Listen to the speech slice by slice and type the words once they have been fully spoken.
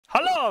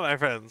Hello, my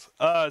friends.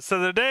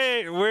 So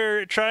today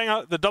we're trying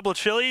out the double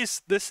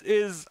chilies. This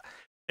is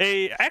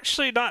a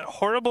actually not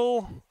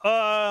horrible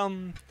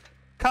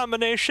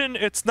combination.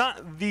 It's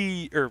not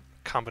the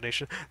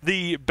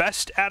the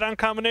best add-on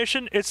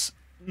combination. It's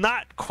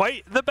not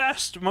quite the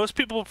best. Most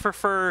people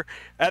prefer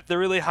at the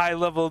really high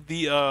level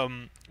the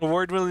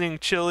award-winning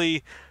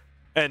Chilli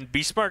and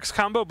Beast Marks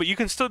combo, but you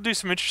can still do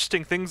some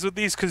interesting things with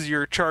these because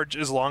your charge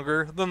is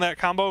longer than that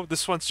combo.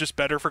 This one's just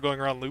better for going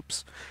around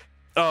loops.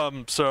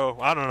 So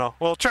I don't know.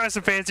 We'll try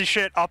some fancy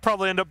shit. I'll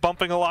probably end up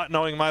bumping a lot.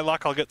 Knowing my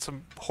luck, I'll get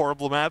some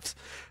horrible maps.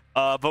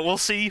 But we'll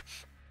see.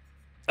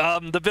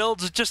 The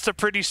build's just a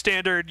pretty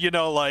standard, you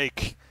know,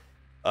 like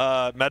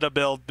meta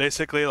build,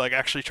 basically, like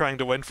actually trying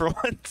to win for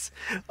once.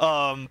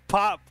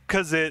 Pop,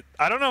 because I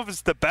don't know if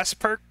it's the best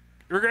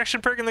regression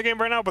perk in the game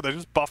right now, but they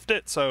just buffed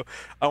it, so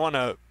I want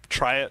to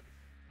try it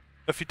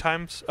a few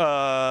times.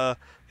 Yeah,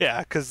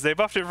 because they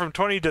buffed it from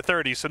 20 to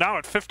 30, so now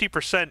at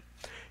 50%,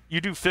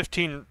 you do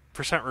 15%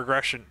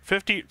 regression.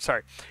 If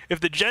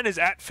the gen is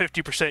at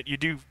 50%, you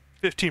do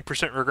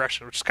 15%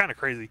 regression, which is kind of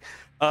crazy.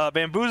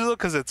 Bamboozle,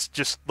 because it's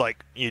just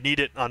like you need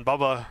it on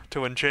Bubba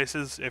to win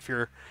chases if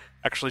you're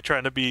actually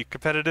trying to be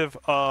competitive.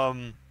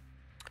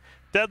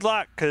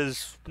 Deadlock,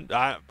 because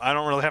I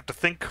don't really have to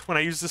think when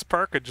I use this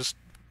perk. It just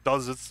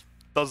does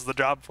the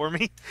job for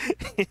me.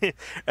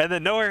 And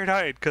then nowhere to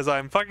hide, because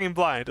I'm fucking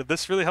blind, and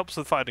this really helps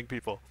with finding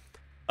people.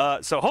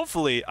 So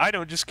hopefully I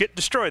don't just get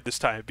destroyed this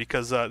time,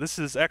 because this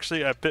is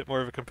actually a bit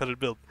more of a competitive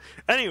build.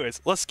 Anyways,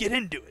 let's get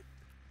into it.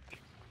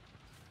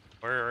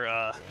 We're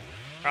on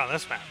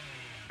this map.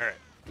 Alright.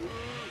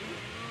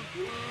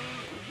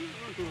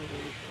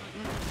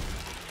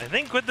 I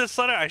think with this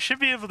Loadout, I should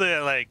be able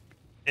to, like,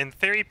 in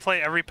theory,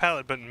 play every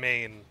palette but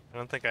main. I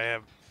don't think I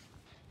have...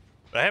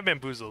 But I have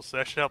Bamboozle, so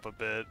that should help a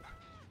bit.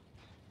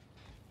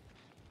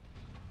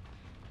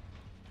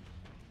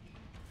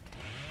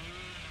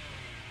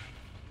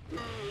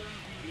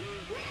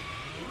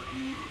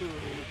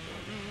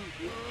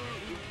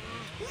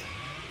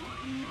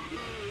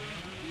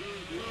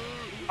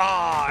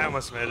 Oh, I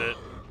almost made it.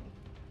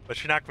 But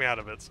she knocked me out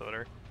of it, so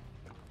whatever.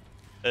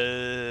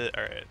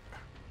 Alright.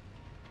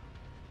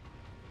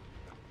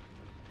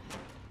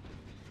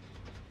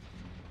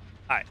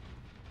 Hi.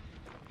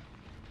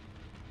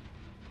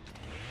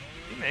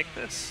 Did you make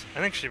this? I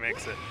think she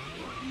makes it.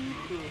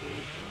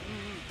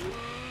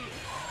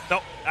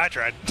 Nope, I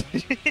tried.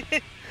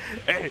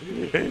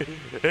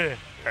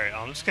 Alright,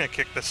 I'm just gonna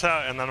kick this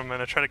out, and then I'm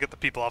gonna try to get the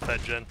people off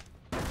that gen.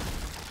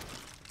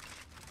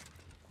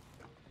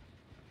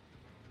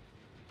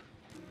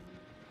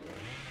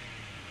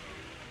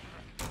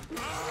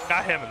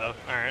 Got him though.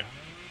 Alright.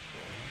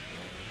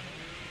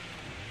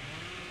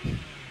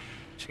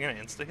 She gonna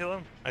insta heal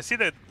him? I see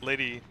that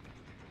lady.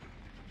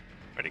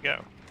 Where'd he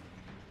go?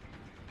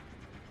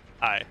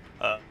 Hi.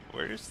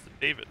 Where's the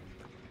David?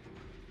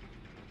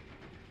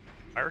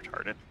 Am I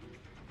retarded?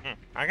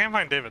 I can't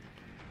find David.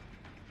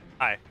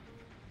 Hi.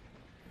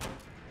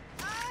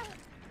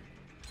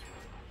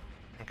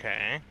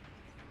 Okay.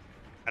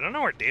 I don't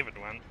know where David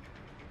went.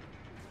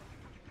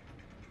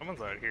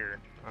 Someone's out here.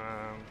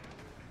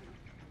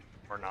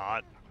 Or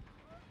not.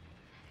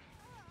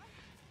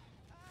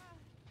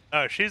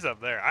 Oh, she's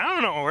up there. I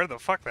don't know where the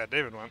fuck that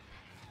David went.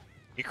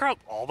 He crawled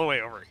all the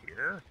way over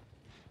here?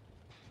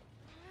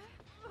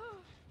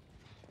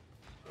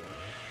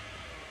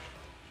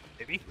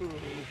 Maybe?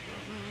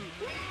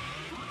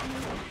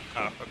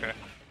 Oh, okay.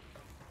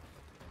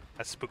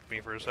 That spooked me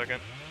for a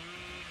second.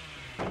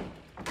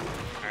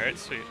 Alright,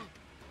 sweet.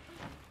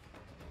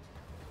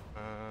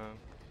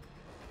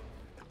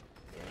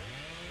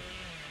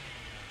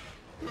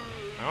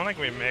 I don't think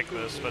we make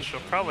this, but she'll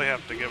probably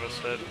have to give us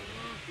it.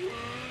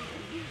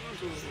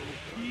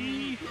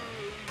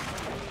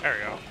 There we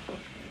go.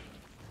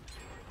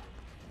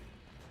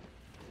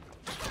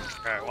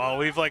 Alright, well,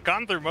 we've like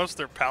gone through most of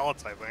their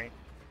pallets, I think.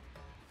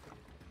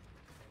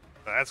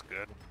 That's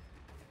good.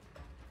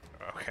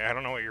 Okay, I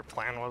don't know what your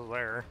plan was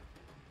there.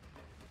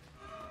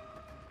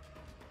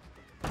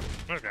 I'm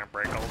just gonna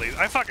break all these.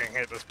 I fucking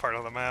hate this part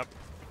of the map.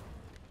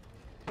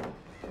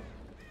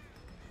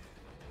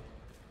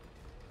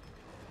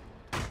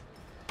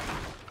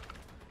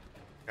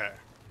 Okay.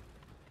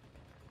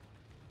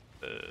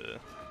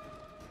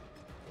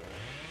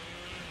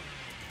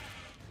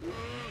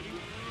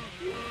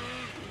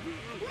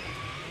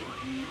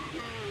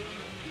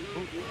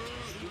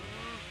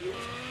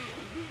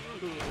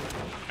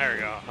 There we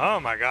go. Oh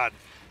my god.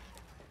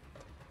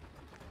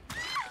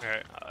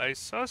 Alright, I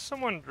saw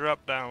someone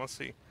drop down. Let's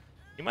see.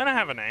 You might not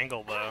have an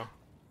angle though.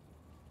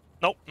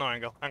 Nope, no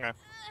angle. Okay.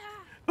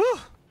 Whew.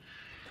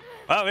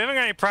 Well, we haven't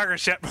got any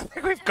progress yet, but I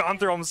think we've gone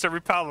through almost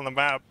every palette on the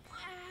map.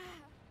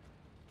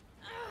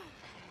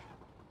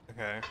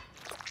 Okay.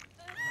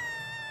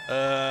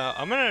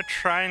 I'm gonna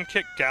try and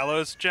kick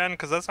Gallows Gen,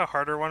 because that's a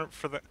harder one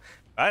for the...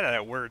 I had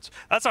that words.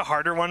 That's a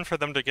harder one for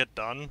them to get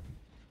done.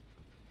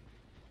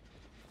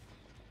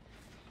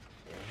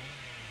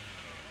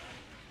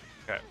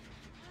 Okay.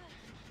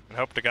 And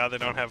hope to god they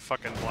don't have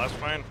fucking blast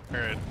mine.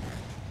 Alright.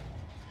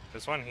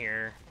 There's one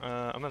here.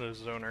 I'm gonna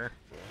zone her.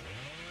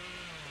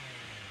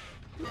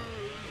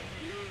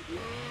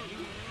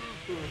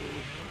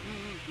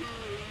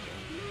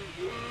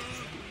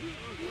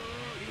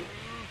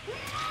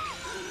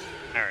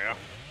 There we go.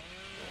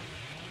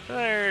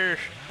 I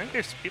think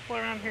there's people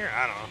around here.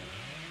 I don't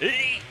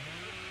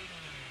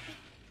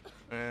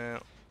know.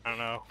 I don't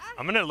know.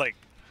 I'm gonna like.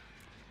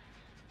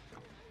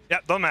 Yeah,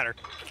 don't matter.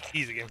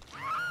 Easy game.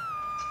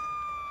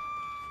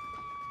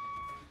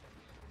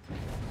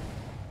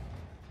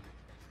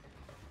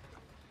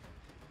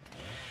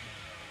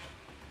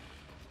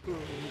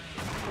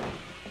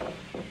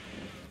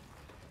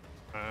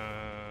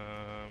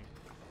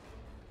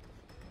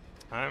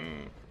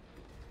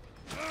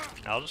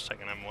 I'll just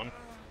take an M1.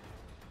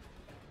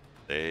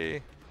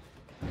 Okay,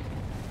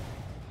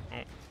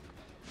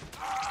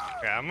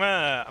 I'm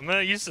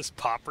gonna use this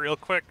pop real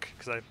quick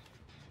because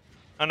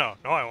oh no,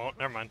 I won't.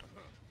 Never mind.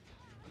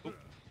 Oop.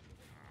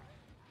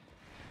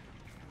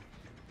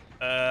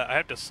 I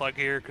have to slug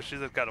here because she's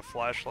got a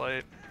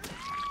flashlight.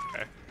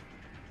 Okay.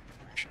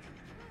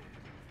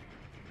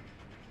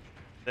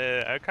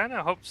 I kind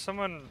of hope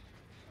someone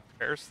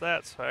repairs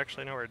that so I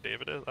actually know where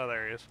David is. Oh,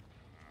 there he is.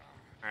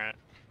 All right.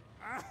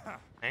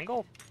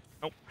 Angle?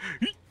 Nope.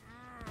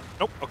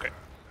 Nope. Okay.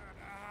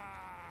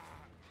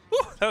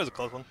 Whew, that was a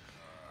close one.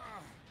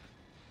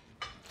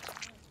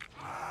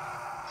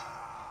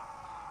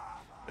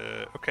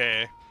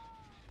 Okay.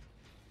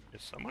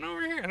 Is someone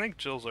over here? I think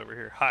Jill's over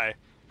here. Hi.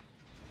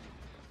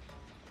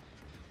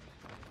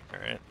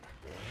 Alright.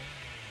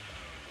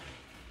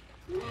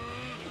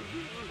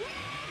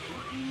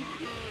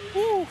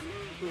 Woo!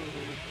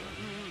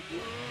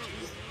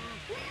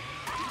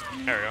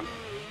 There we go.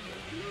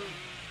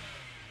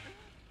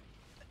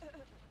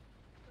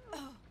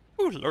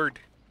 Oh lord.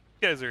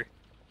 You guys are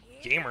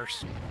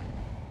gamers.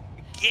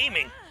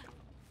 Gaming!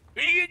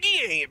 What are you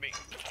gaming?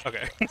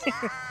 Okay.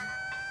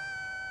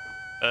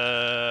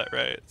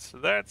 Right, so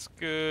that's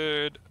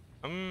good.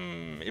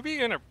 Maybe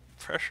gonna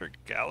pressure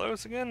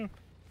Gallows again?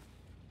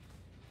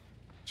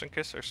 Just in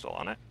case they're still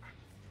on it.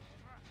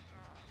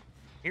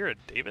 Here,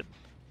 David.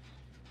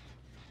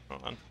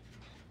 Hold on.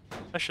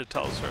 That should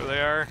tell us where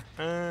they are.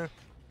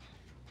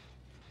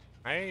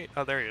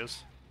 Oh, there he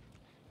is.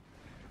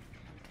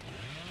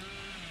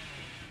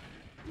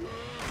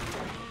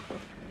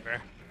 Okay.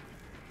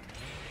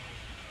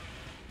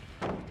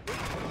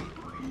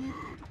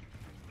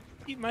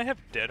 He might have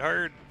Dead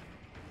Hard.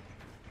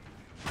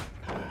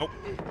 Nope.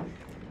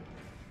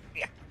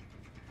 Yeah.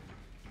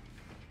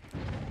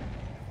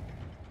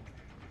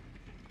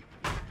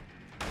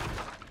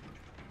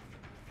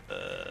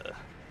 I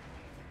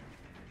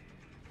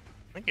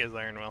think he has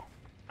Iron Will.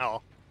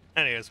 Oh.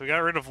 Anyways, we got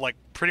rid of like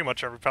pretty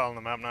much every pal on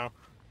the map now.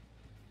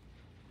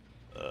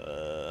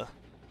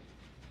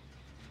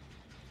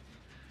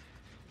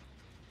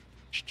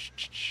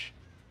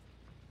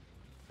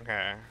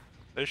 Okay.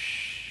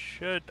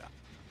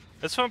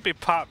 This won't be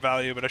pop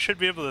value, but I should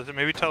be able to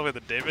maybe tell where the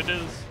David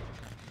is.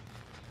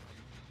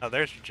 Oh,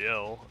 there's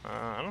Jill.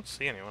 I don't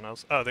see anyone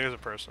else. Oh, there's a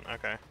person.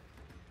 Okay.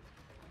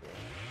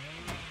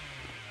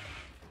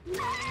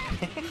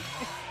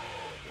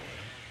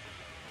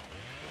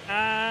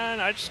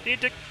 And I just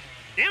need to...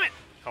 Damn it!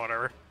 Oh,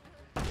 whatever.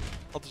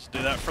 I'll just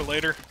do that for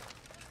later.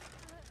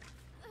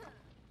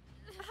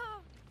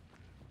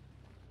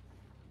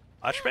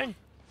 Flashbang?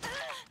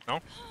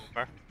 No?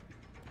 Okay.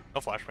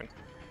 No flashbang.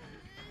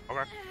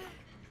 Okay.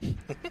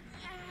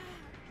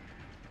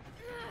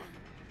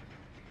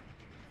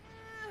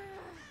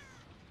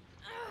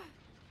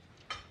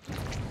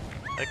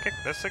 I kick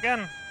this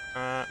again?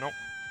 Nope.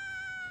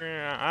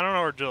 Yeah, I don't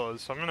know where Jill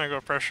is, so I'm gonna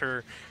go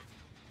pressure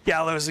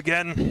Gallows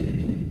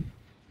again.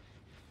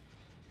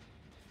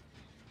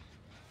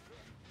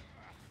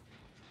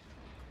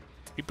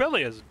 He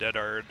probably has Dead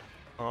Hard,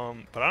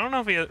 but I don't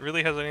know if he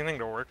really has anything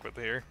to work with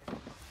here.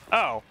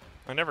 Oh,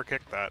 I never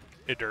kicked that.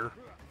 Idder.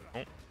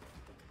 Oh.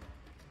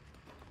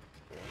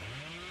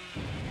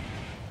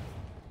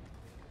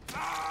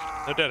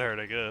 No Dead Hard,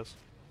 I guess.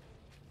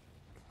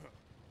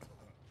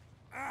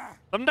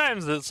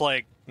 Sometimes it's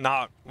like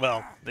not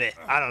well.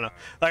 I don't know.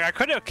 Like I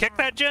could have kicked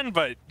that gen,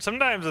 but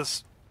sometimes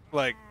it's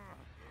like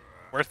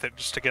worth it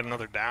just to get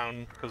another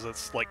down because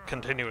it's like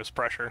continuous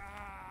pressure.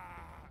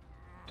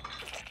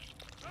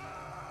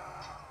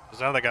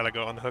 Because now they gotta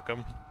go unhook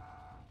him.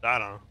 I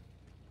don't know.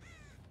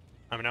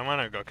 I mean, I'm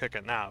gonna go kick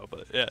it now,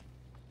 but yeah.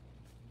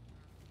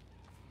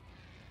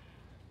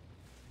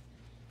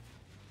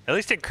 At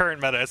least in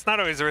current meta, it's not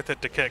always worth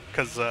it to kick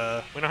because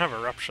we don't have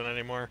Eruption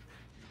anymore.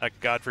 That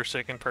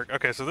godforsaken perk.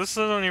 Okay, so this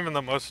isn't even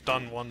the most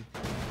done one.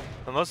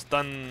 The most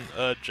done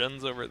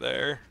gen's over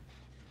there.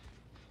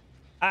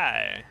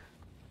 I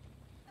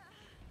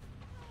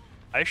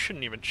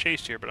shouldn't even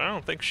chase here, but I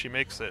don't think she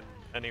makes it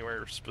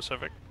anywhere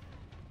specific.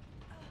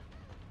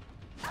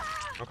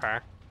 Okay.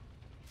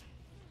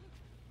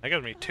 That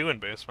gives me 2 in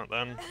basement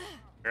then.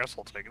 I guess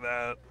I'll take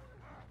that.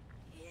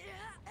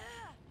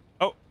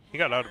 Oh, he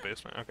got out of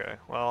basement. Okay,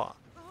 well,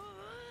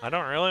 I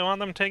don't really want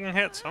them taking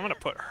hits, so I'm gonna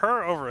put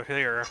her over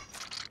here.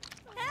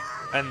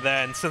 And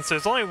then, since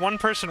there's only one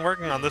person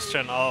working on this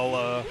gen,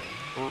 I'll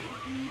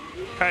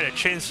kind of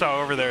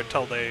chainsaw over there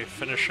until they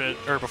finish it,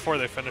 or before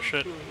they finish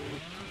it.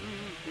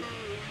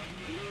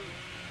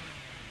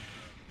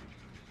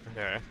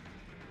 Okay.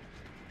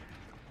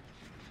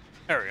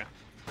 There we go.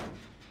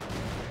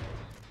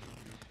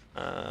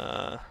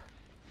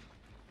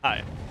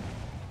 Hi.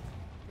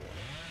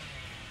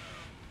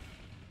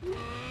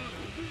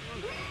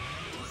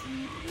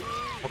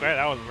 Okay,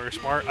 that wasn't very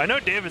smart. I know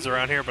David's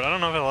around here, but I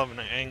don't know if he'll have an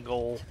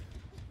angle.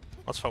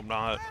 Let's hope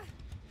not.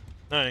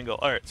 No angle.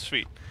 Alright,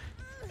 sweet.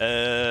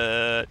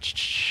 Alright,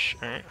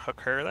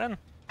 hook her then.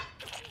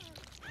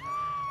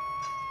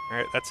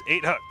 Alright, that's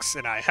 8 hooks,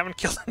 and I haven't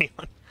killed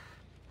anyone.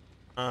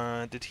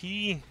 Did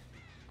he...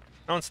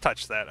 No one's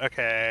touched that.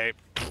 Okay.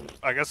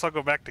 I guess I'll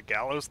go back to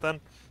Gallows then.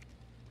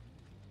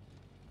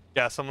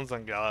 Yeah, someone's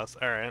on Gallows.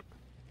 Alright.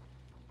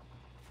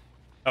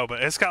 Oh,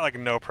 but it's got like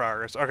no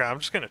progress. Okay, I'm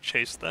just gonna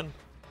chase then.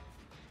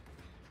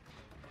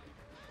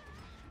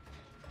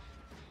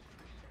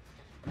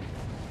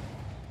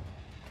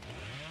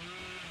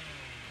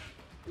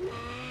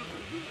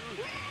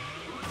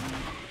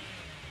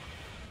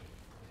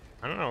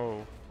 I don't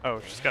know.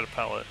 Oh, she's got a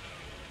pellet.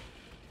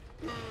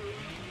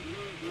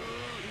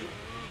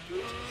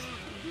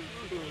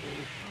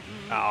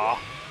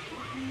 Aw.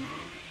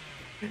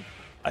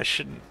 I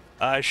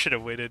should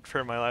have waited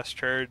for my last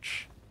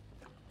charge.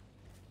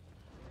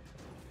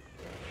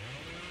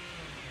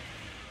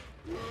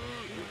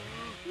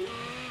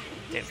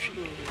 Damn, she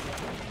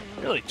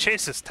really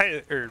chases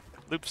tight, or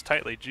loops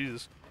tightly,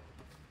 Jesus.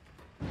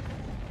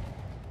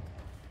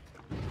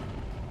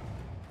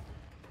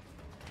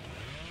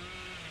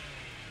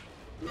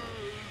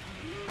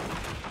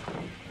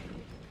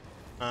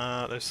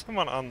 There's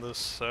someone on this,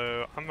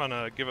 so I'm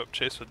gonna give up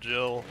chase with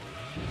Jill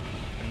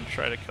and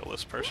try to kill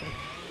this person.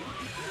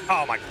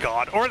 Oh my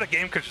god, or the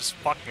game could just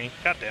fuck me.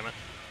 God damn it.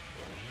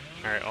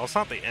 Alright, well, it's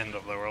not the end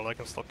of the world. I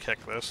can still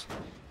kick this.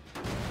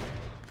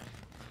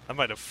 That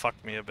might have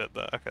fucked me a bit,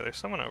 though. Okay, there's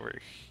someone over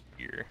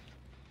here.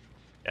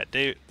 Yeah,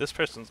 Dave, this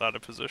person's out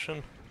of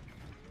position.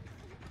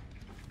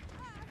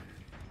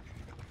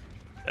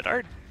 Dead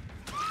hard?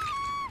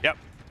 Yep.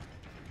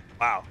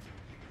 Wow.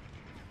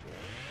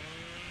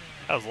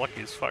 That was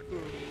lucky as fuck.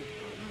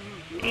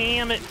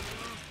 Damn it!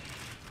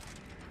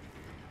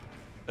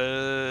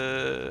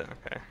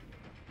 Okay.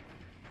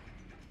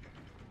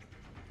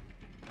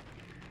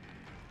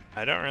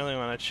 I don't really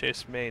want to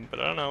chase main, but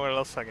I don't know what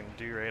else I can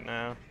do right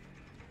now.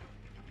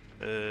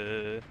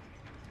 Oh,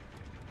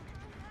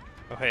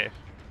 hey.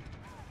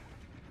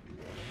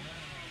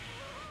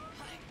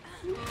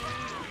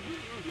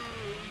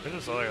 Where's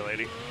this other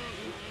lady?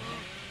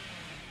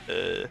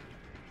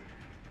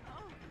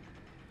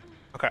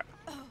 Okay.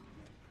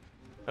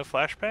 No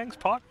flashbangs,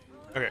 Pot?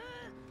 Okay.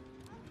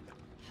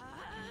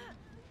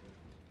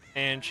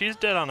 And she's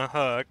dead on a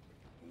hook.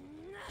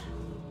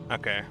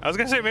 Okay. I was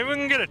gonna say, maybe we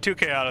can get a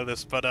 2K out of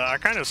this, but I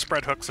kind of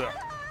spread hooks out.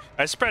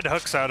 I spread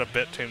hooks out a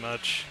bit too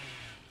much.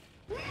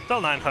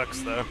 Still 9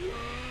 hooks, though.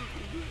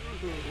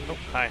 Oh,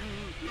 hi.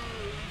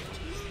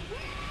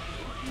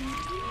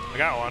 I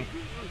got one.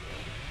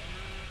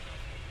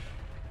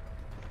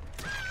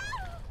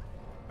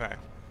 Okay.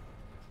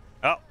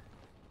 Oh.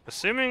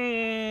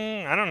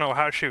 Assuming... I don't know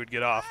how she would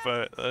get off,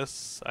 but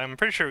this... I'm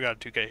pretty sure we got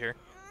a 2K here.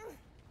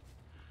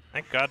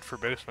 Thank God for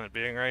basement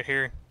being right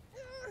here.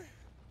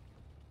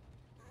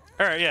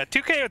 Alright, yeah,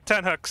 2K with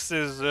 10 hooks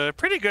is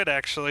pretty good,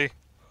 actually.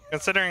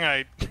 Considering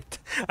I...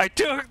 I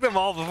 2-hooked them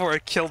all before I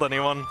killed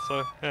anyone,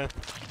 so, yeah.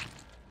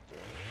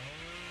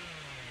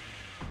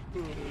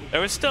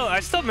 I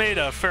still made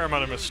a fair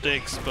amount of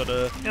mistakes, but,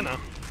 you know.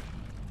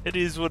 It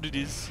is what it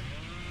is.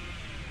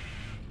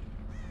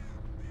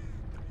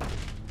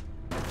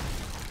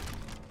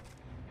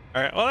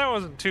 Alright, well that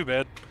wasn't too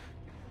bad.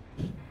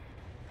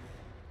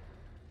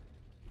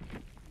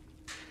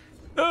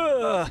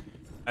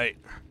 Alright.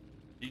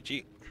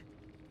 GG.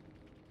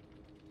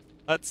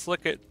 Let's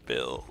look at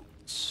bills.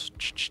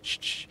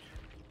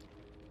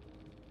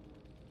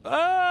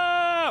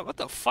 What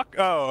the fuck?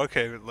 Oh,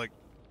 okay, like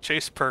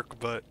chase perk,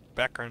 but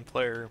background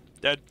player.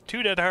 Dead,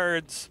 2 dead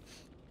hards.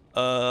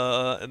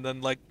 And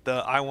then like the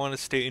I want to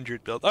stay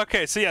injured build.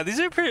 Okay, so yeah, these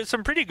are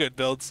some pretty good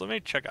builds. Let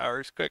me check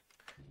ours quick.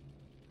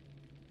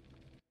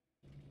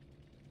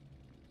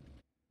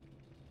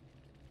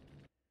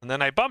 And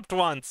then I bumped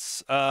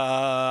once,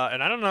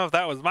 and I don't know if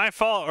that was my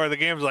fault or the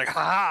game's like,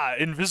 haha,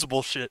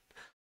 invisible shit.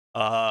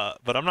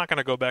 But I'm not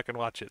gonna go back and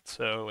watch it,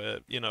 so,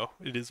 you know,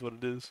 it is what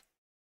it is.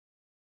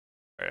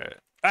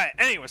 Alright,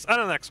 anyways, on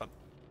to the next one.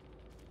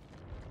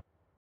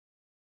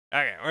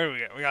 Okay, where do we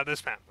go? We got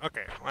this map.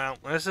 Okay, well,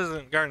 this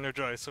isn't Garden of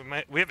Joy, so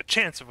we have a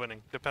chance of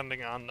winning,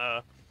 depending on,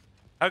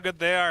 how good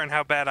they are and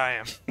how bad I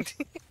am.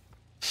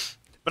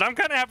 But I'm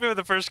kinda happy with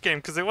the first game,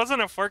 because it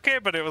wasn't a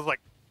 4K, but it was like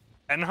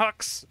 10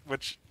 hooks,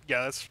 which,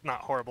 yeah, that's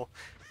not horrible.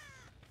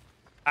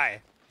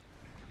 Hi.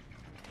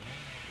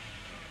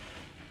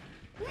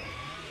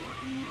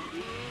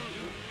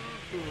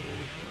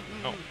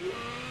 Oh.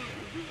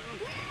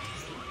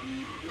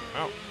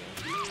 Oh.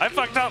 I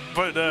fucked up,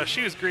 but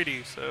she was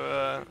greedy,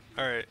 so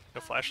alright.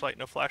 No flashlight,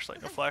 no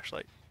flashlight, no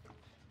flashlight.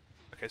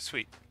 Okay,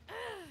 sweet.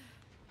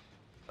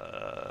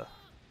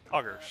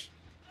 Poggers.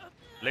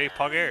 Lay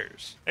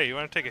poggers. Hey, you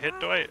want to take a hit,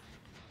 Dwight?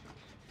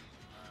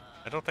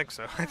 I don't think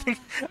so.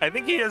 I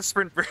think he has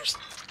sprint burst.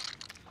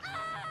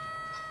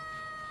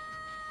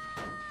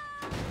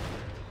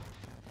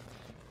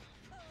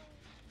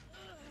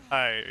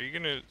 Hi, are you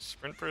gonna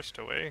sprint burst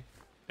away?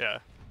 Yeah.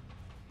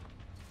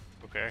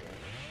 Okay.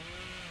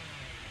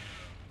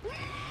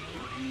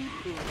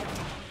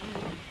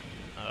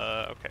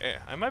 Okay.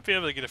 I might be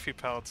able to get a few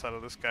pallets out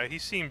of this guy. He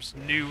seems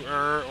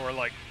newer or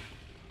like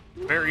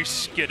very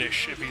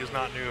skittish if he's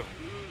not new.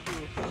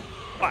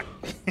 Fuck.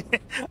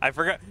 I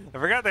forgot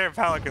they have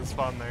pelican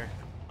spawn there.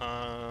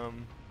 Here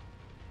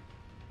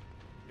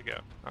you go.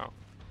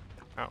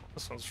 Oh,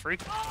 this one's free.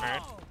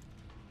 Alright.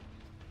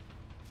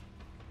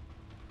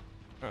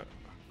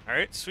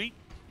 Alright, sweet.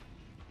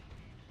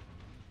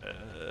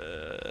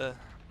 Let's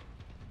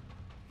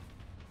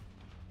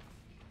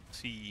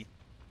see.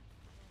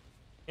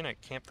 Can I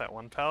camp that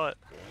one pallet?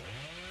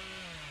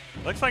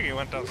 Looks like he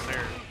went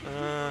downstairs.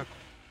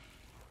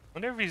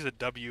 Wonder if he's a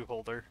W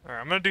holder.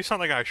 Alright, I'm gonna do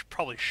something I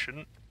probably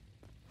shouldn't.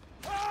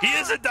 He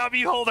is a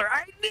W holder!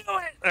 I knew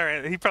it!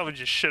 Alright, he probably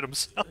just shit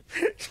himself.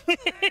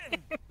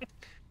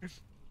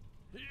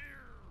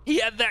 He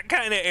had that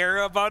kind of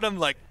air about him,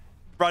 like,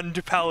 run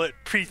to pallet,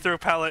 pre-throw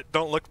pallet,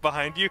 don't look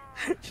behind you.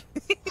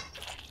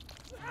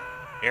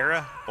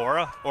 Era?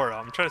 Aura? Aura.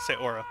 I'm trying to say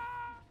aura.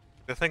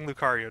 The thing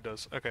Lucario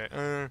does. Okay,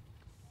 that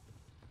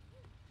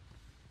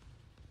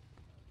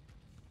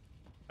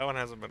one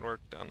hasn't been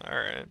worked on.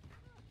 Alright.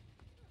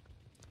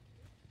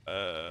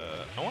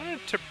 I wanted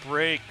to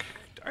break...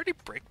 Did I already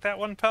break that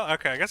one pallet?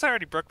 Okay, I guess I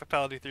already broke the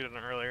pallet he threw it in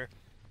earlier.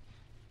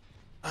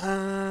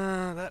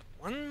 That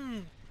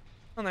one...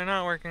 Oh, they're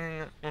not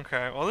working.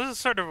 Okay, well this is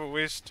sort of a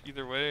waste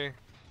either way.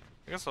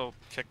 I guess I'll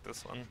kick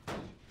this one.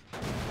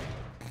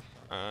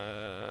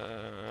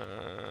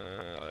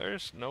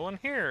 There's no one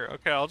here.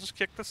 Okay, I'll just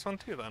kick this one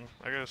too then,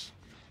 I guess.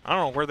 I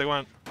don't know where they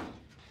went.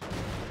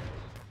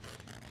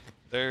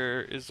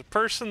 There is a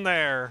person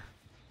there.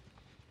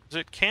 Is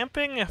it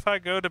camping if I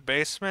go to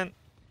basement?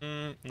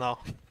 No.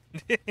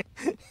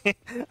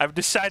 I've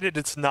decided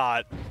it's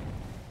not.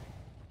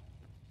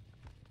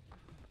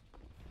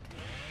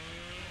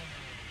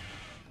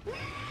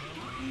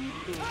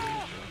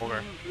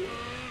 Okay.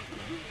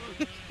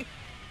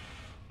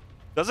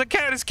 Doesn't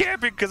count as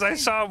camping because I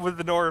saw him with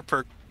the aura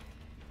perk.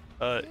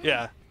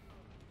 Yeah.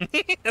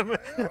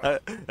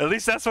 At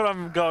least that's what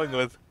I'm going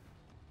with.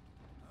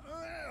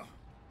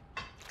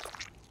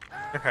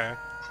 Okay.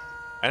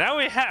 And now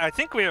I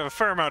think we have a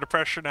fair amount of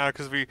pressure now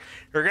because we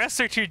regressed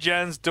their 2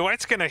 gens.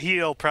 Dwight's gonna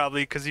heal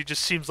probably because he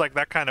just seems like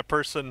that kind of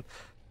person.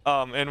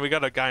 And we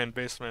got a guy in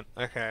basement.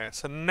 Okay,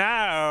 so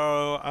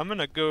now I'm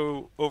gonna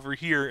go over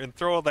here and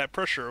throw all that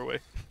pressure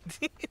away.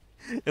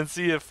 And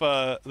see if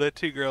the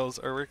 2 girls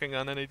are working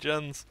on any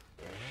gens.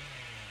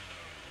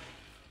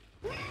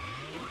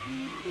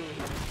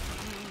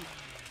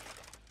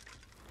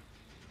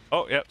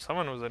 Oh, yep,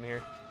 someone was in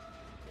here.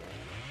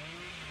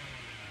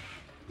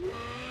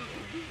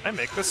 I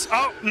make this.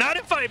 Oh, not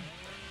if I.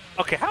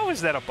 Okay, how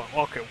is that a bump?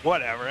 Okay,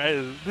 whatever.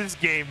 This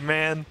game,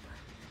 man.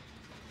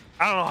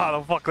 I don't know how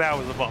the fuck that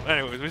was a bump.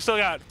 Anyways, we still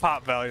got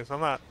pop value, so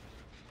I'm not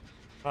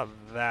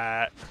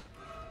that.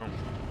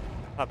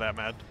 Not that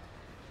mad.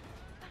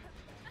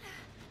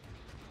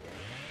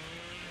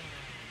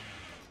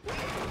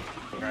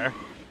 Okay.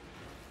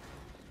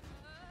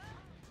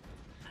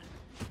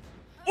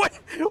 What?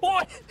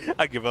 What?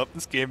 I give up.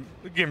 The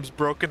game's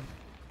broken.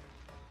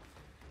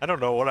 I don't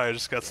know what I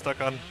just got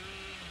stuck on.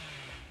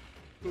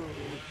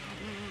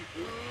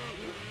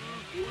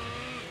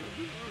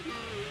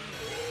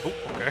 Oh,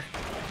 okay.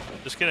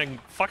 Just getting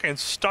fucking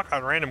stuck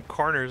on random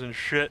corners and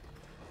shit.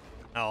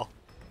 Oh,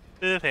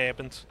 it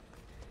happens.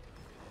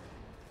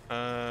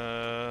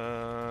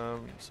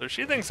 So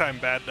she thinks I'm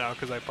bad now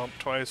because I bumped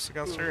twice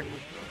against her.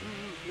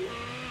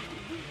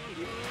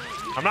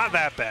 I'm not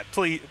that bad.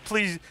 Please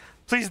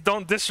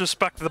don't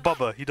disrespect the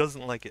Bubba. He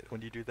doesn't like it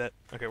when you do that.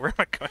 Okay, where am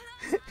I going?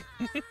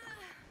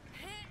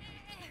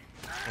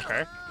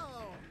 Okay.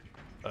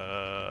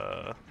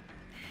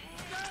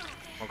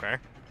 Okay.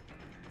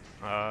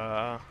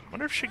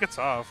 Wonder if she gets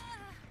off.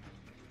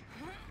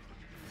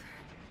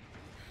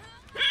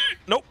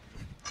 Nope.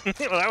 Well,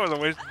 that was a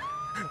waste.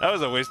 That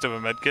was a waste of a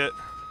medkit.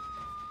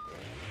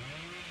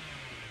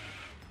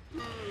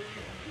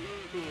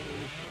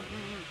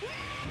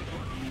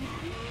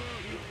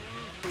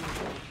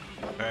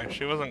 Okay,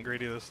 she wasn't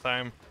greedy this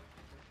time.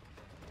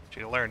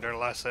 She learned her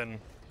lesson.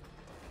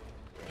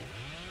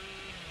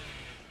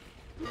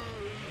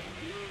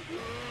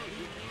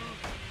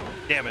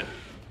 Damn it.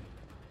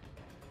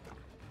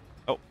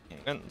 Oh,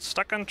 I'm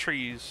stuck on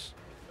trees.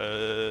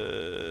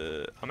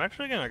 I'm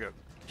actually gonna go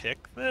kick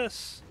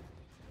this.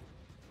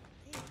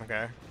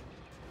 Okay.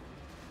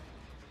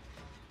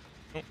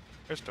 Oh,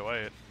 there's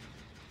Dwight.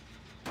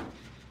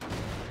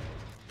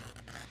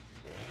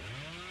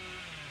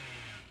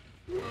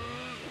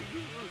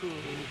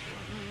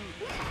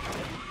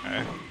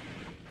 Okay.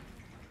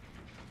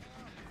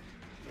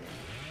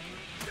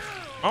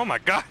 Oh my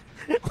god!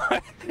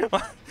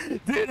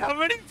 Dude, how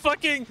many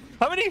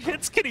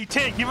hits can he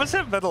take? He must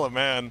have Metal of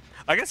Man.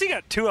 I guess he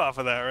got 2 off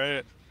of that,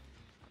 right?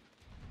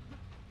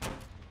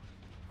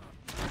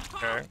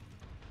 Okay.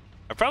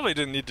 I probably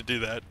didn't need to do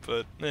that,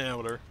 but yeah,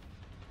 whatever.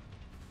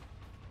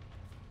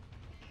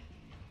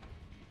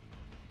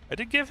 I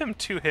did give him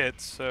 2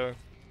 hits, so...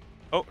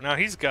 Oh, now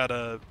he's got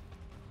a...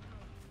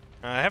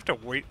 I have to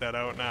wait that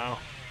out now.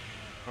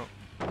 Oh.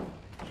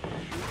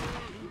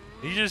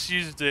 He just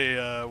used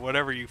a,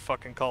 whatever you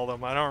fucking call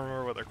them. I don't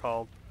remember what they're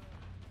called.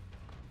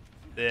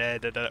 Yeah,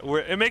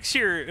 where it makes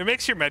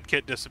your med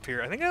kit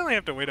disappear. I think I only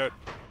have to wait out.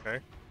 Okay.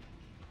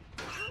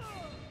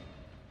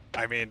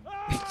 I mean,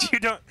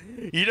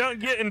 you don't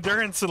get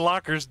endurance in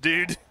lockers,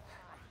 dude.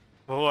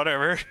 Well,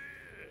 whatever.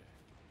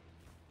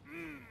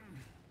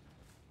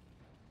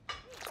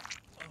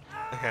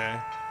 Okay.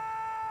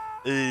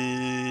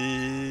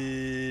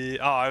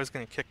 Oh, I was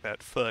gonna kick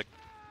that. Fuck.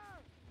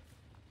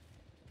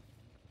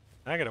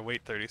 I gotta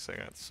wait 30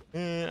 seconds.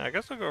 I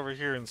guess I'll go over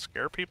here and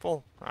scare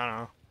people. I don't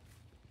know.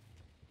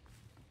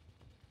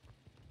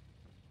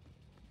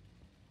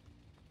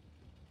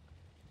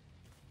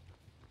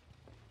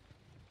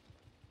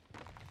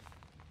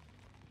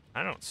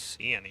 I don't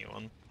see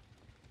anyone.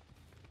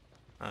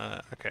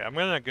 Okay, I'm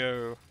gonna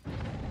go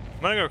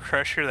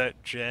pressure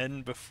that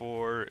gen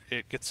before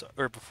it gets,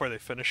 or before they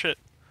finish it.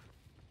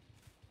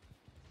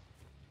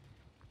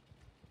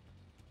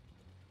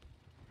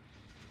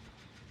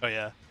 Oh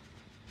yeah.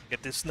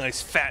 Get this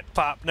nice fat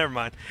pop. Never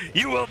mind.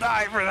 You will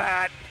die for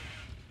that.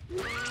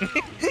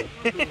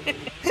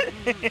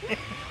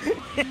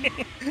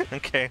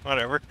 Okay,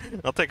 whatever.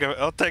 I'll take a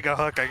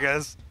hook, I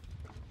guess.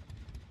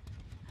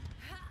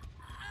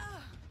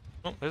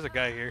 Oh, there's a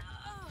guy here.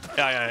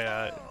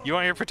 Yeah. You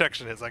want your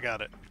protection hits? I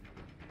got it.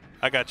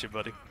 I got you,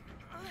 buddy.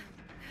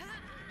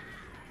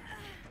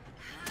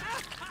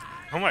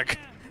 Oh my god.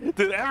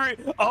 Dude,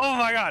 oh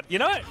my god. You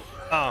know what?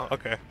 Oh,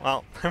 okay.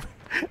 Well,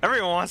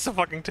 everyone wants to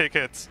fucking take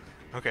hits.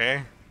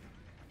 Okay.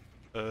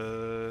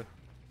 Oh,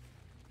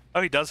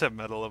 he does have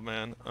Metal of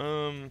Man.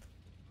 Who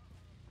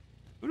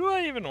do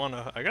I even want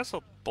to... I guess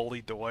I'll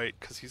bully Dwight,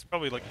 because he's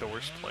probably, like, the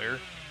worst player.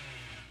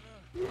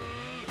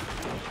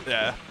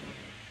 Yeah.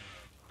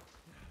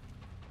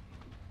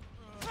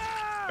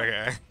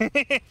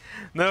 Okay.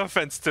 No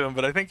offense to him,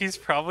 but I think he's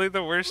probably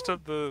the worst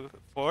of the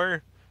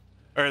 4.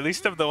 Or at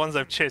least of the ones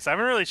I've chased. I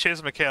haven't really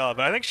chased Michaela,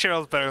 but I think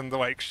Cheryl's better than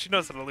Dwight, because she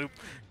knows how to loop.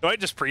 Dwight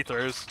just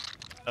pre-throws.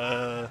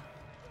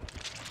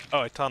 Oh,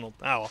 I tunneled.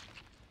 Ow.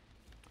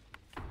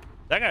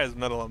 That guy's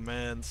Metal of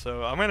Man,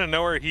 so I'm gonna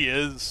know where he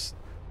is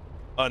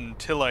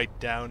until I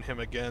down him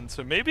again.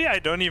 So maybe I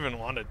don't even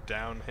want to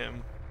down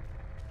him.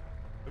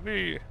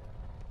 Maybe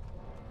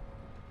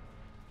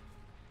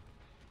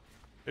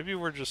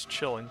we're just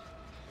chilling.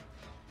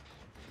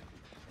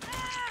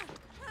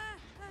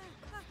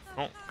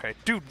 Oh, okay.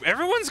 Dude,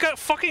 everyone's got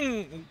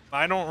fucking...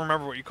 I don't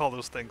remember what you call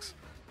those things.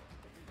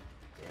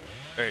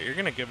 Alright, you're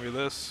gonna give me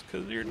this,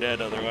 because you're dead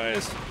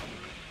otherwise.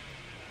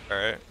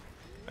 Alright.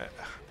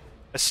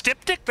 A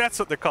styptic? That's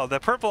what they're called. The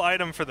purple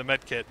item for the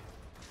medkit.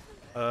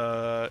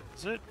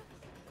 Is it?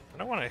 I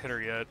don't want to hit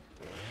her yet.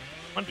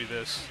 I want to do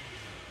this.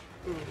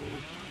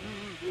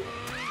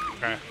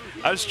 Okay.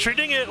 I was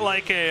treating it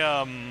like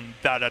a,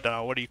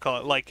 what do you call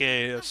it? Like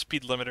a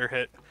speed limiter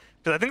hit.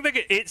 Because I think they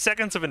get 8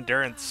 seconds of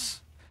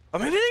endurance. Oh,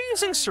 maybe they're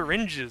using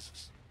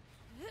syringes.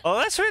 Oh,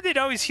 that's right. They'd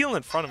always heal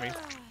in front of me.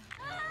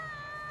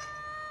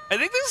 I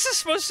think this is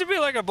supposed to be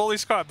like a bully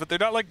squad, but they're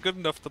not like good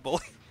enough to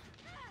bully.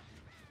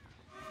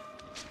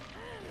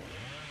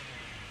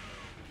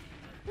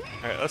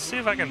 Alright, let's see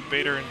if I can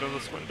bait her into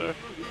this window.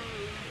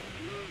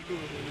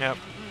 Yep.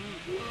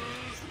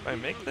 If I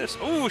make this...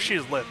 Ooh,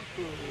 she's lit.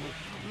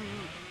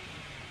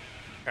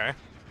 Okay.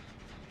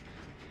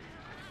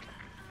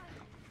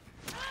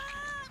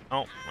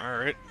 Oh,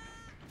 alright.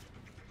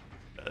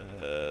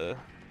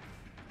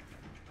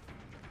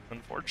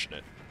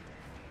 Unfortunate.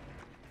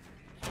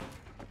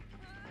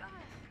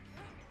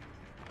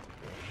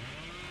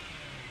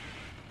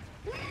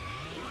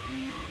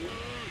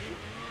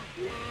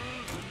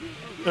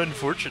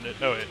 Unfortunate.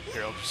 Oh wait,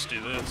 here, I'll just do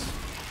this.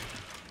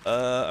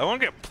 I want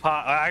to get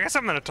pot. I guess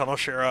I'm gonna tunnel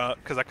share out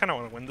because I kind of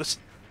want to win this.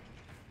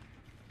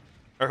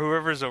 Or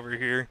whoever's over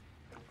here.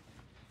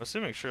 I'm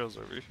assuming Cheryl's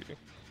over here.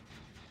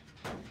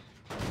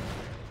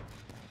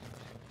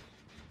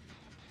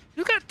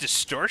 You got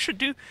distortion,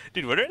 dude.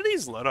 Dude, what are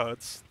these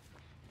loadouts?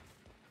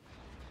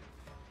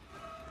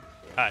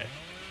 Hi.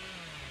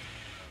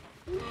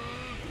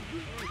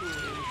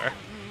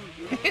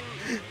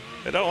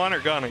 I don't want her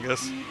gone, I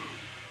guess.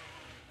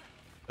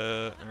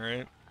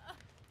 Alright.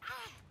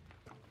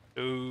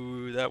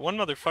 Ooh, that one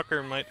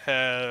motherfucker might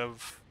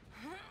have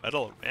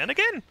Metal of Man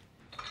again?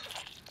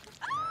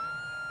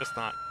 Guess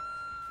not.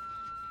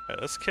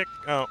 Alright, let's kick.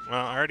 Oh,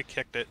 well, I already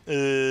kicked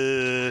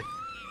it.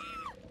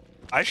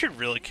 I should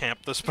really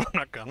camp this, but I'm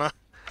not gonna.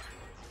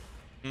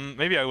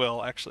 Maybe I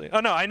will, actually. Oh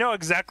no, I know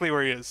exactly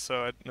where he is,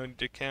 so I don't need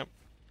to camp.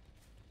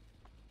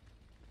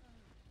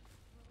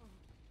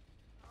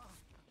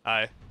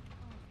 Hi.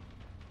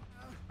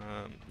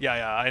 Yeah,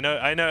 I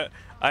know.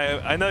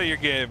 I know your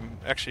game.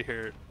 Actually,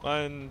 here.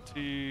 1,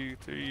 2,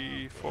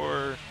 3,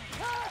 4.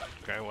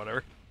 Okay,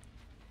 whatever.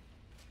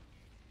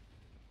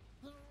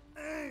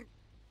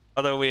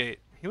 Although wait,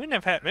 he wouldn't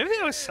have had. Maybe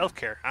it was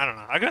self-care. I don't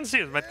know. I couldn't see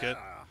his medkit.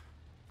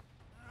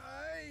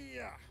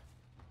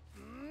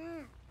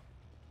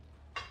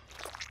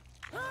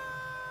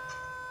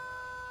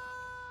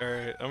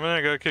 Alright, I'm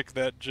gonna go kick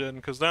that Jin,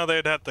 because now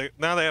they'd have to.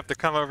 Now they have to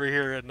come over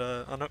here and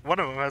one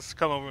of them has to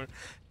come over.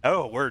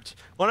 Oh, words.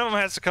 One of them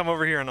has to come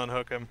over here and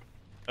unhook him.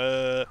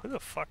 Who the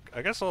fuck?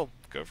 I guess I'll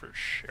go for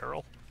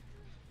Cheryl.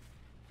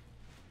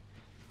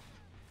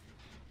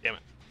 Damn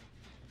it.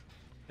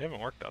 They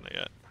haven't worked on it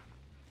yet.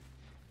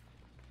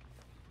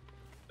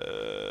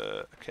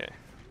 Okay.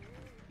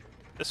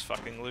 This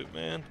fucking loot,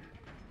 man.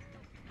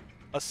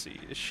 Let's see.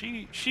 Is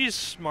she's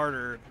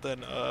smarter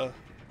than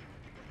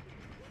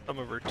some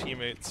of her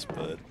teammates,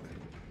 but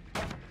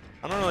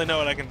I don't really know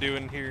what I can do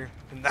in here.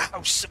 In the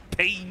House of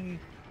Pain.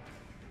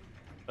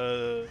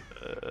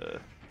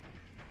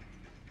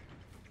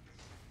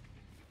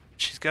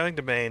 She's going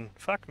to main.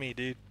 Fuck me,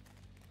 dude.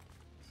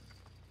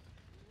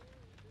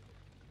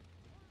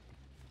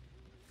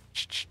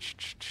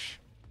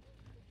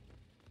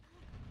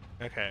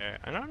 Okay,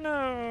 I don't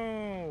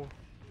know.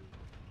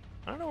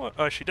 I don't know what.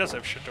 Oh, she does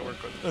have shit to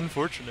work with.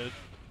 Unfortunate.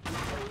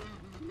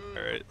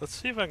 Alright, let's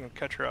see if I can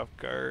catch her off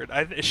guard.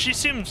 She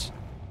seems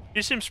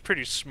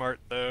pretty smart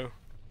though.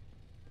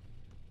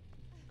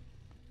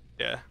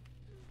 Yeah.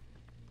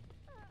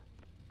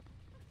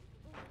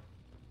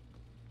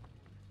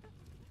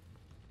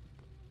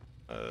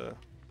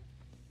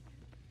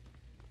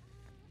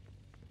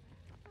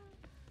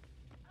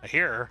 I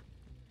hear her.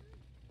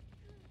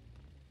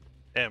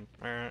 Damn.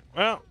 Alright.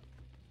 Well,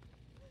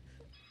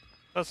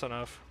 that's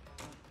enough.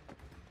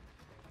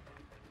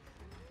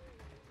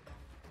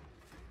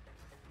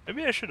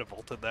 Maybe I should have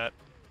bolted that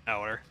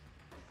hour.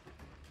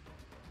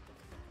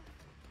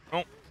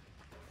 Oh. Does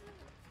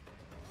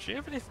she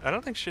have anything? I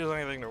don't think she has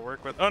anything to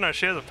work with. Oh no,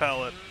 she has a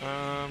pallet.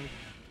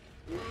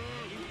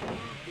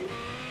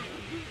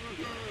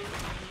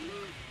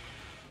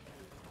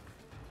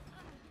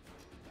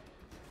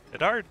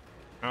 Hit hard.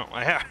 Oh,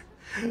 I have.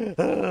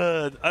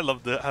 I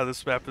love how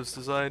this map is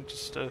designed.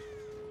 Just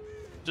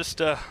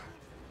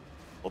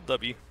hold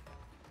W.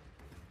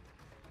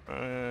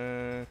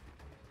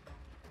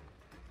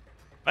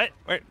 What?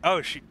 Wait.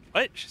 Oh,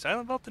 what? She's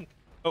silent vaulting?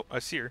 Oh, I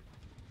see her.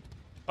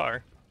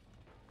 Far.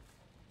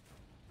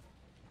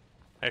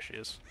 There she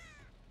is.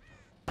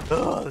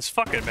 Ugh, this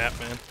fucking map,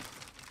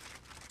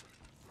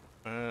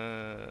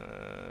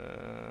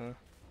 man.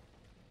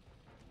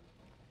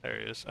 There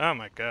he is. Oh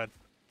my god.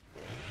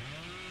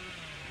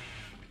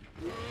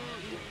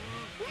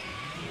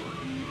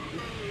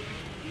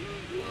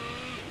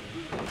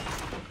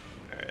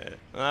 Alright.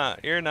 Ah,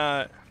 you're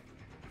not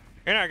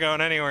going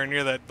anywhere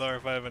near that door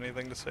if I have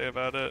anything to say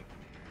about it.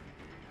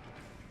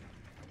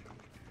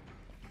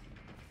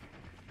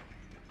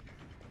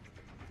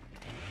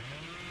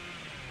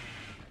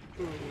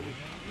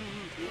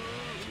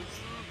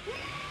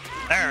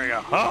 There we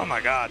go. Oh my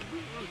god.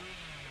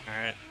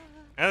 Alright.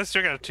 I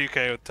still got a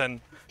 2K with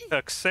 10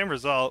 hooks. Same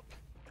result.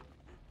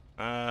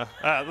 The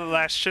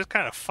last shit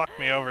kind of fucked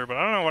me over, but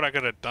I don't know what I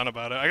could have done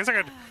about it. I guess I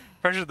could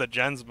pressure the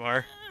gens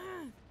more.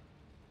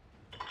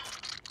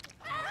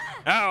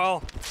 Oh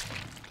well.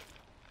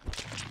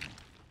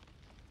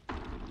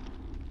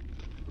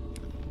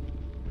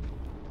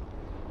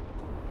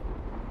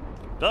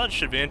 That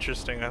should be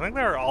interesting. I think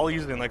they were all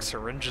using like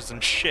syringes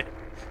and shit.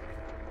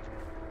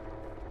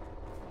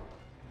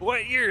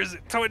 What year is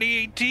it?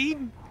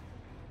 2018?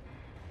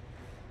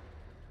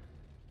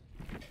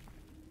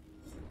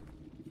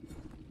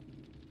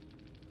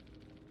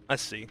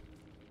 Let's see.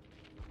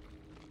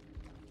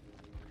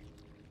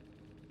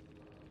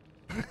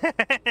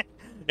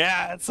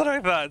 Yeah, that's what I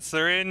thought.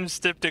 Syringe,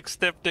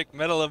 styptic,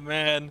 Medal of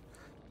Man.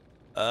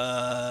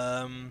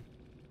 Only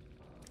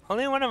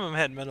one of them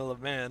had Medal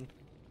of Man.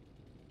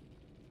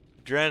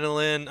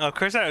 Adrenaline. Oh, of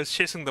course I was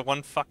chasing the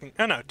one fucking.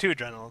 Oh no, 2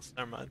 adrenals.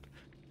 Never mind.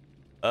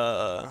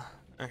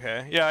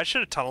 Okay. Yeah, I should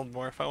have tunneled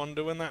more if I wanted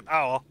to win that.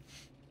 Oh well.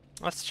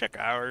 Let's check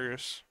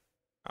ours.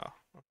 Oh,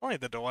 only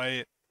the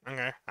Dwight.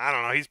 Okay. I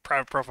don't know. He's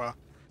private profile.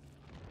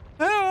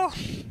 Oh.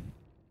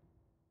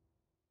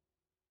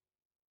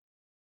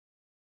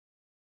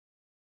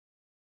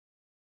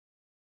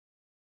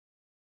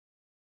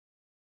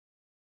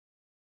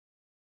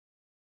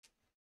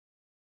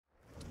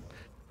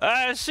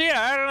 So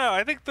yeah, I don't know.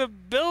 I think the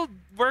build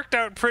worked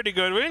out pretty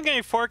good. We didn't get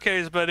any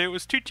 4Ks, but it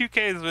was 2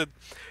 2Ks with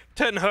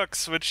 10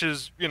 hooks, which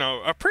is, you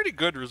know, a pretty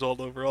good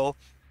result overall.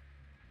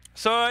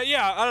 So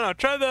yeah, I don't know.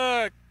 Try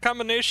the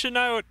combination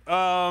out.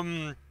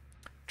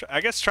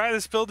 I guess try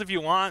this build if you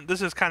want.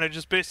 This is kind of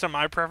just based on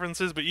my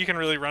preferences, but you can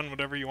really run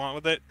whatever you want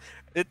with it.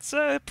 It's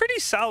a pretty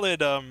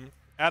solid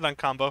add-on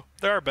combo.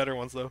 There are better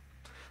ones though.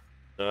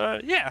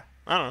 Yeah,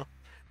 I don't know.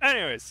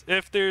 Anyways,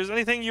 if there's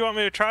anything you want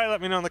me to try, let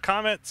me know in the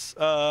comments.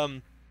 Yeah,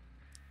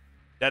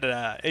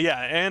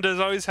 and as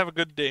always, have a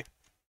good day.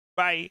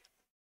 Bye.